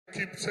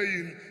keep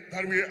saying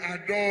that we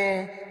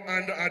adore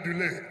and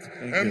adulate.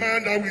 A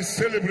man that we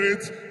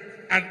celebrate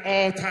at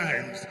all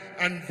times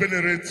and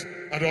venerate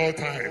at all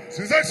times.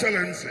 His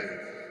Excellency,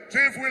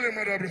 Chief William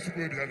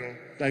Adabisukwediano.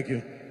 Thank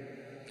you.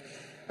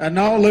 And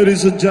now,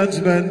 ladies and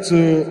gentlemen,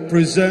 to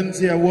present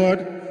the award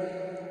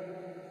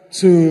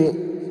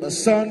to the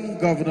Sun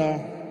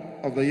Governor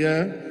of the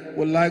Year,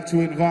 we'd like to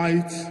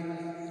invite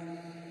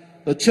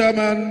the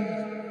chairman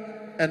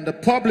and the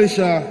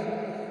publisher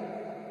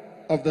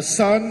of the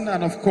Sun,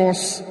 and of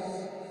course,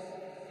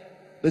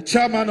 the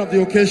chairman of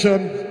the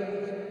occasion,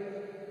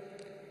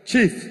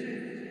 Chief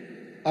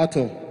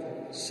Ato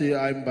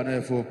C.I.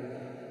 Mbanefo.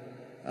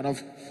 And I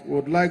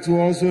would like to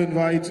also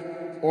invite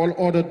all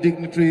other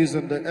dignitaries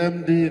and the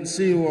MD and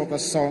CEO of the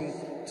Sun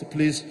to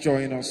please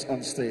join us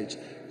on stage.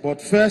 But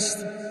first,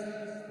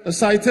 a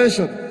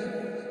citation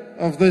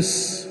of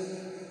this.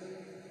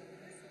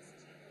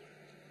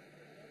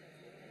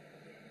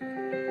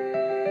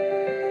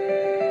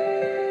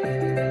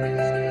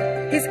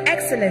 His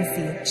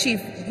Excellency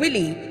Chief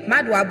Willie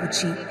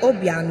Madwabuchi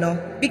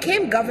Obiano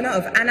became governor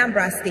of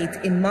Anambra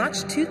State in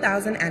March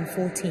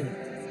 2014.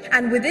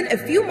 And within a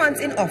few months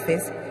in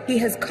office, he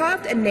has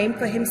carved a name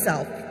for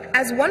himself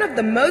as one of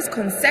the most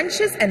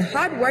conscientious and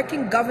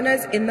hard-working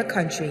governors in the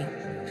country.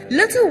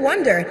 Little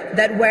wonder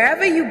that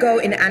wherever you go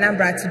in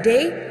Anambra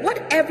today,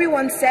 what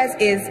everyone says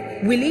is,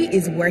 Willie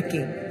is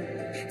working.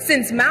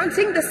 Since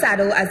mounting the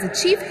saddle as the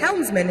chief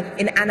helmsman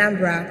in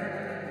Anambra,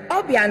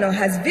 Obiano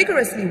has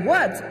vigorously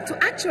worked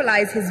to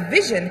actualize his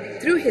vision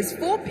through his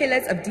 4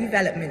 pillars of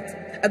development: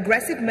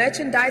 aggressive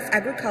merchandise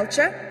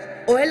agriculture,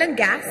 oil and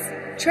gas,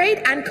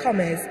 trade and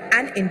commerce,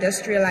 and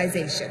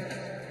industrialization.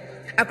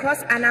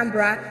 Across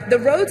Anambra, the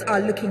roads are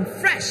looking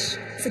fresh,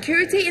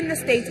 security in the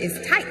state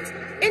is tight,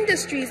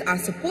 industries are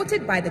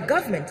supported by the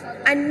government,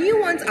 and new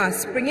ones are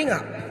springing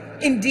up.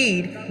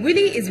 Indeed,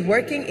 Willie is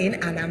working in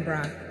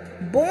Anambra.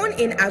 Born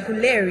in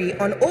Aguleri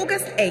on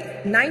August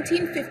 8,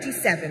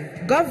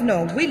 1957,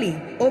 Governor Willie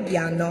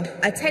Obiano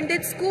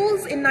attended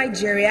schools in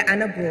Nigeria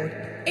and abroad,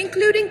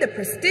 including the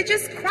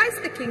prestigious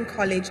Christ the King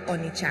College,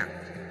 Onitsha,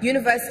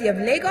 University of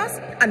Lagos,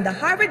 and the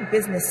Harvard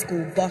Business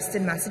School,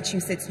 Boston,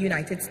 Massachusetts,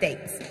 United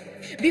States.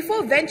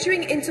 Before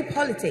venturing into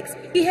politics,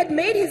 he had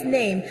made his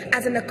name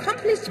as an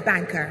accomplished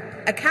banker,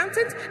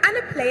 accountant, and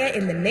a player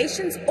in the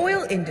nation's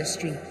oil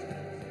industry.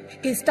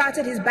 He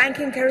started his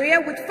banking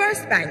career with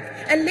First Bank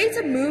and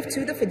later moved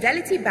to the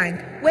Fidelity Bank,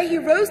 where he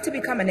rose to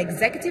become an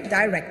executive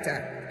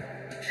director.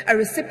 A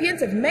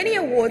recipient of many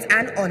awards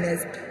and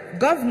honors,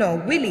 Governor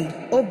Willie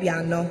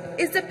Obiano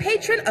is the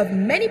patron of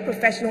many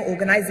professional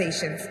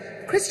organizations,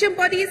 Christian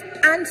bodies,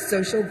 and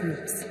social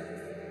groups.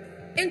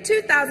 In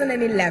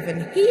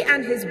 2011, he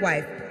and his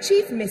wife,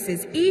 Chief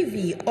Mrs.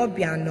 E.V.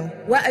 Obiano,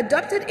 were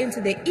adopted into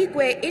the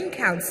Igwe In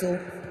Council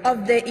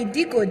of the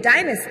Idigo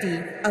dynasty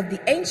of the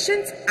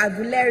ancient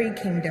Aguleri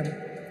Kingdom.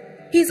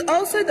 He is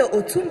also the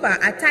Otumba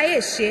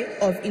Atayeshe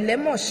of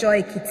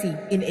Ilemosho Ekiti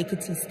in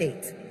Ekiti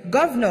State.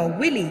 Governor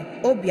Willie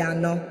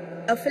Obiano,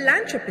 a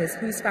philanthropist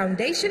whose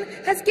foundation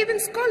has given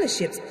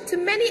scholarships to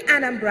many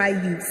Anambra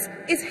youths,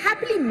 is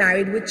happily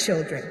married with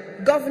children.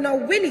 Governor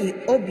Willie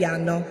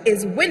Obiano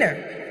is winner,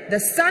 the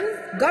Sun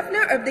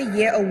Governor of the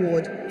Year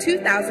Award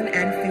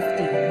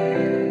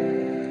 2015.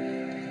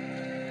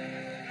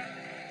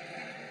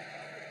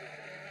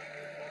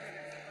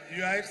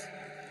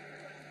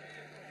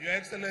 Your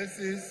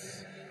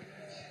Excellencies,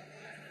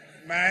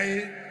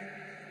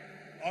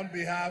 on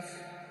behalf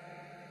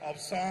of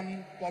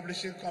Sun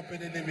Publishing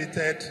Company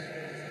Limited,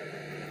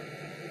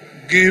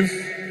 give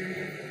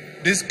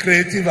this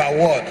creative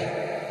award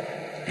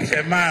to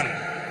a man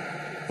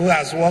who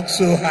has worked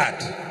so hard.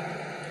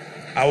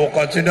 I will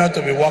continue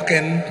to be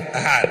working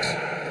hard,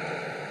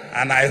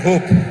 and I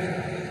hope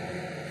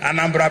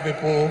Anambra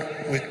people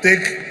will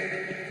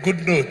take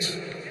good note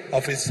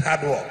of his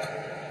hard work.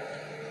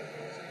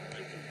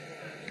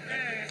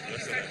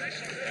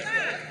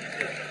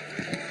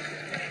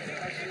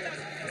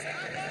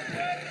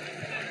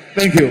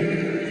 Thank you.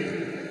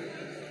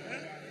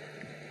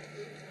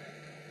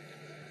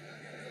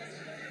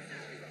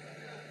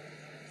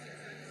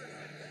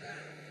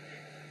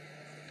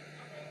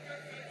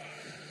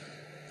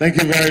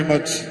 Thank you very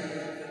much.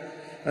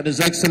 And His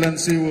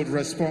Excellency will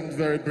respond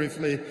very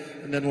briefly,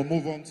 and then we'll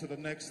move on to the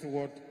next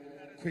award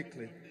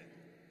quickly.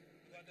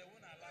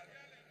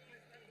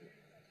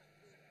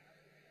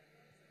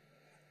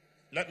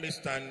 Let me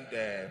stand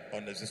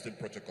on existing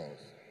protocols.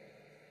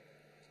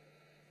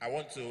 I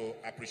want to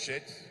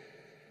appreciate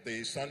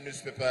the Sun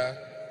newspaper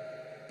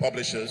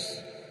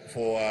publishers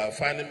for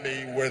finding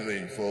me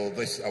worthy for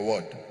this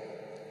award.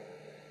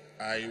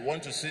 I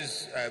want to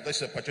seize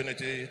this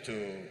opportunity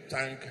to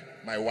thank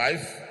my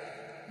wife,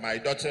 my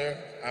daughter,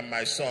 and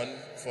my son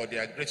for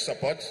their great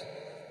support.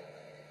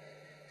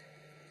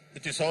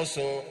 It is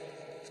also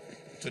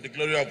to the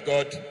glory of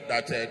God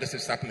that this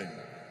is happening.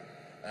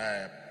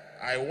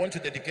 I want to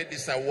dedicate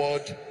this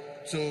award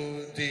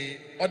to the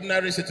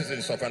ordinary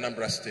citizens of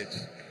Anambra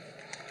State.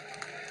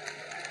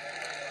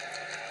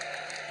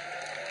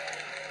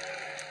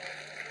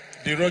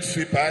 The road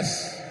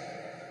sweepers,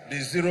 the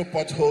zero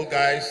pothole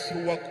guys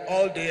who work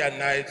all day and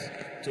night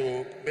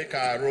to make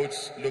our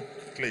roads look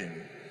clean,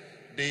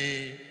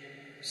 the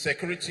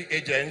security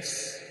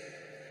agents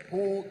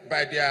who,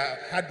 by their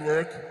hard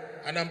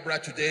work,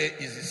 Anambra today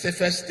is the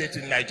safest state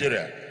in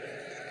Nigeria.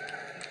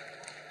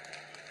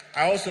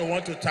 I also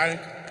want to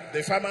thank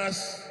the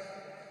farmers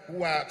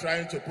who are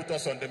trying to put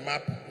us on the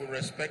map with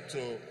respect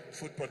to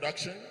food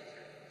production.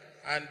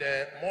 And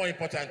more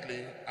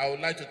importantly, I would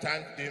like to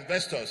thank the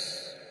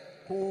investors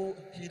who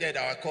heeded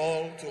our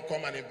call to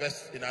come and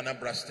invest in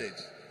Anambra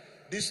State.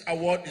 This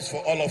award is for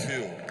all of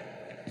you.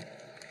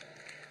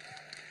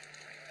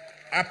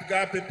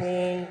 APGA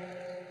people,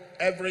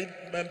 every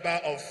member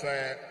of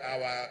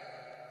our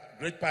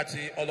great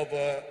party all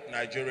over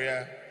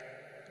Nigeria,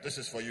 this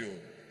is for you.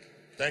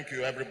 Thank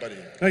you, everybody.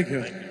 Thank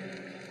you. Thank you.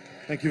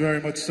 Thank you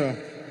very much, sir.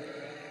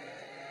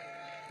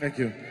 Thank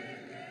you.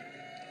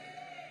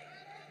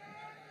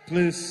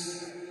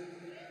 Please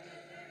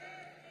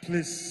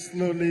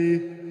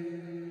slowly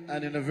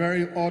and in a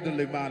very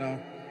orderly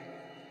manner.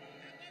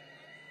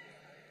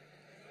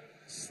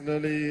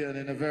 Slowly and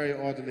in a very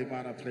orderly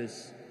manner,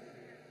 please.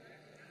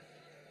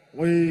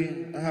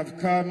 We have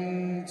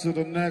come to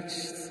the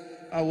next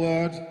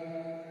award.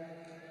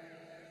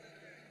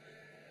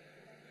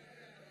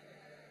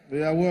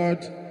 The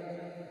award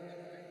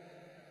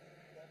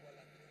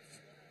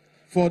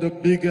for the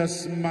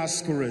biggest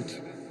masquerade.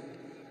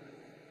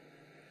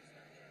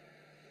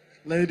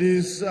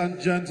 Ladies and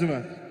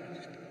gentlemen,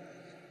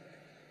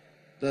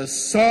 the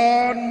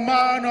Sun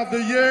Man of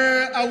the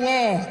Year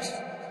Award.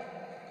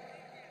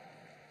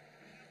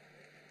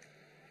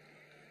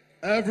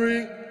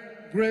 Every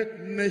great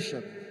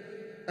nation,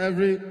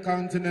 every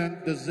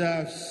continent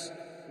deserves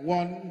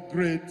one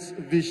great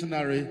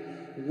visionary,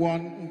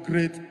 one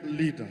great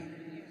leader.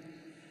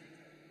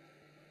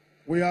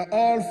 We are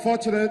all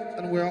fortunate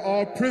and we are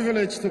all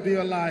privileged to be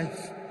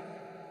alive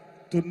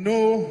to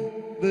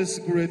know this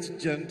great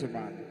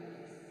gentleman.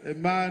 A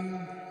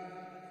man,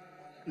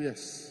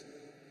 yes,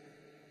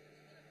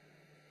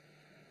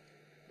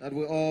 that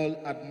we all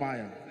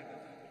admire.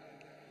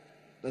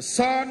 The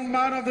Sun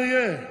Man of the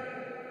Year,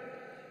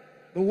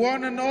 the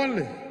one and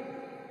only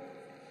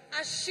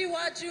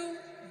Asiwaju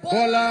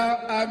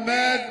Bola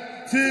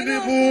Ahmed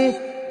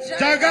Tinubu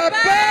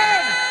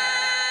Jagaban.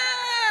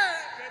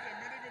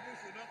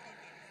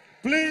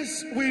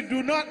 Please, we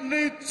do not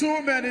need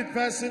too many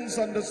persons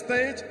on the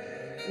stage.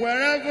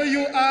 Wherever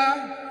you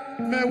are,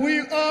 may we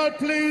all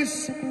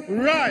please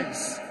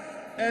rise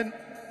and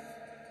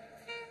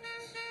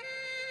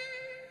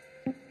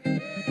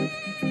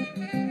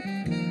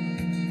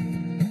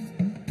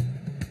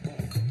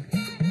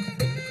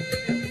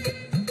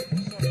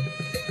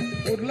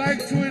would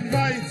like to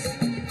invite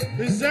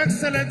His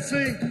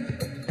Excellency,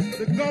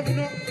 the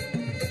Governor.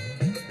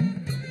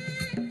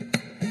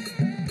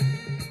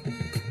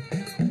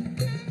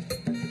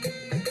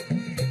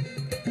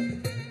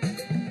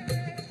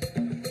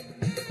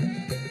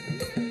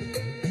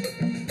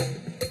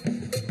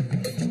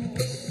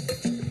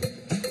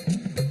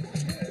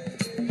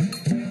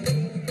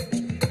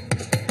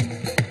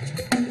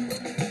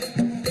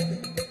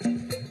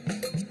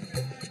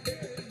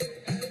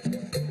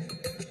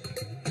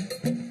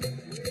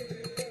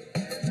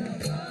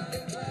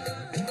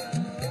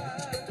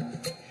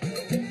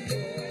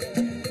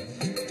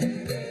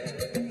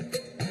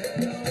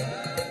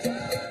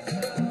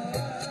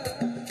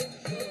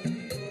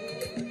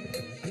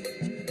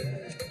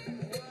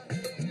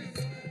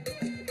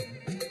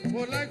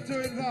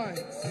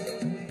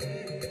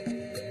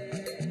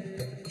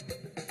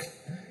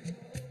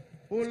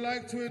 Would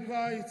like to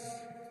invite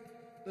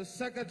the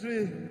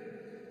Secretary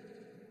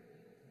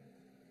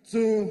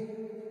to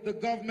the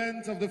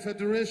government of the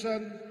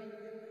Federation,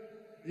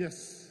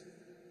 yes,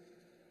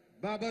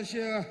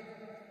 Babashir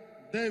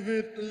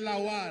David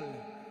Lawal,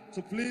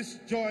 to please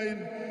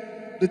join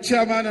the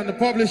chairman and the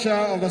publisher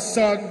of The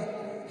Sun,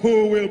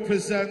 who will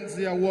present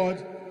the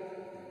award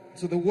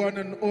to the one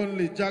and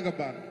only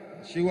Jagaban,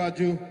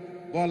 Asiwaju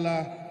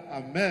Bola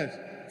Ahmed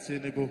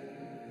Tinubu.